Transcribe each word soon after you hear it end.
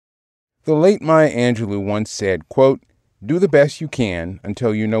The late Maya Angelou once said, quote, "Do the best you can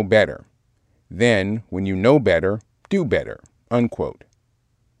until you know better. Then, when you know better, do better," unquote.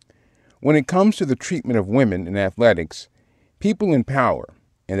 When it comes to the treatment of women in athletics, people in power,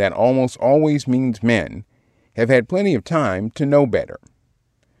 and that almost always means men, have had plenty of time to know better.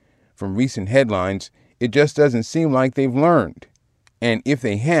 From recent headlines, it just doesn't seem like they've learned. And if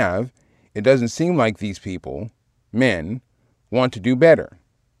they have, it doesn't seem like these people, men, want to do better.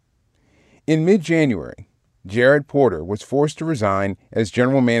 In mid-January, Jared Porter was forced to resign as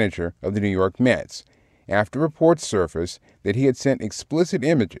general manager of the New York Mets after reports surfaced that he had sent explicit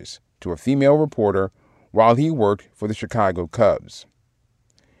images to a female reporter while he worked for the Chicago Cubs.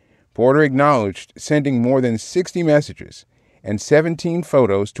 Porter acknowledged sending more than 60 messages and 17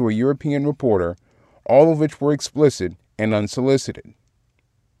 photos to a European reporter, all of which were explicit and unsolicited.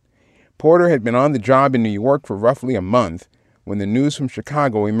 Porter had been on the job in New York for roughly a month when the news from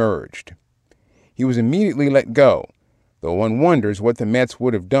Chicago emerged. He was immediately let go, though one wonders what the Mets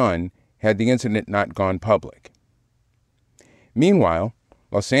would have done had the incident not gone public. Meanwhile,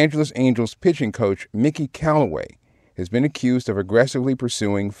 Los Angeles Angels pitching coach Mickey Callaway has been accused of aggressively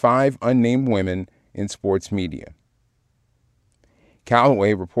pursuing 5 unnamed women in sports media.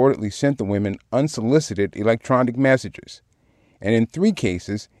 Callaway reportedly sent the women unsolicited electronic messages, and in 3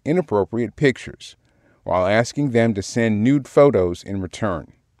 cases, inappropriate pictures, while asking them to send nude photos in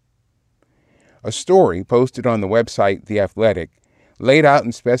return. A story posted on the website The Athletic laid out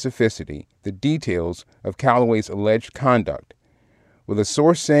in specificity the details of Callaway's alleged conduct, with a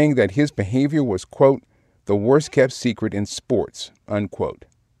source saying that his behavior was, quote, "the worst-kept secret in sports," unquote.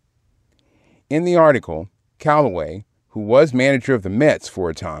 In the article, Callaway, who was manager of the Mets for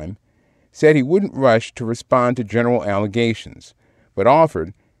a time, said he wouldn't rush to respond to general allegations, but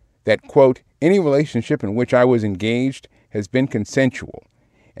offered that, quote, "any relationship in which I was engaged has been consensual,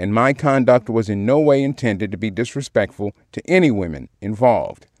 and my conduct was in no way intended to be disrespectful to any women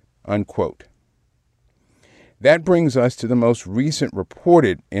involved," unquote. That brings us to the most recent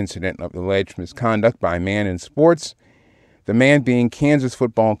reported incident of alleged misconduct by a man in sports, the man being Kansas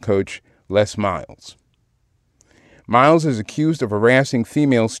football coach Les Miles. Miles is accused of harassing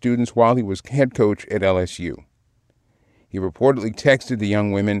female students while he was head coach at LSU. He reportedly texted the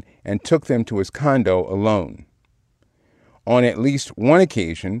young women and took them to his condo alone. On at least one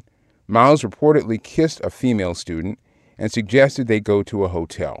occasion, Miles reportedly kissed a female student and suggested they go to a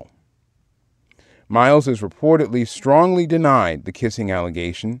hotel. Miles has reportedly strongly denied the kissing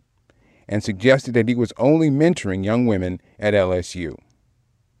allegation and suggested that he was only mentoring young women at LSU.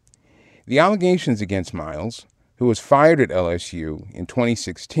 The allegations against Miles, who was fired at LSU in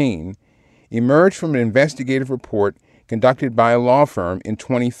 2016, emerged from an investigative report conducted by a law firm in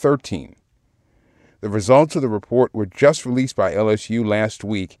 2013. The results of the report were just released by LSU last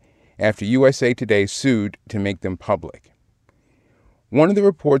week after USA Today sued to make them public. One of the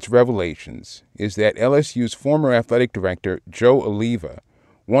report's revelations is that LSU's former athletic director, Joe Oliva,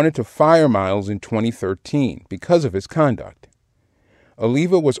 wanted to fire Miles in 2013 because of his conduct.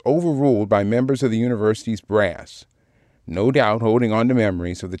 Oliva was overruled by members of the university's brass, no doubt holding on to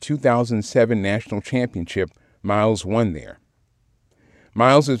memories of the 2007 national championship Miles won there.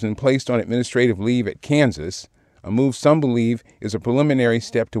 Miles has been placed on administrative leave at Kansas, a move some believe is a preliminary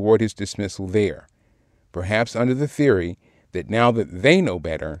step toward his dismissal there, perhaps under the theory that now that they know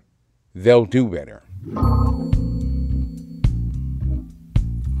better, they'll do better.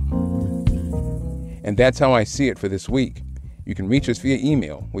 And that's how I see it for this week. You can reach us via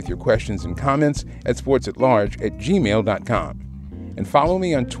email with your questions and comments at sportsatlarge@gmail.com, and follow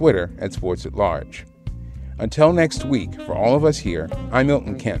me on Twitter at sportsatlarge. Until next week, for all of us here, I'm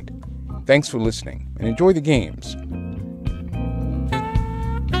Milton Kent. Thanks for listening, and enjoy the games.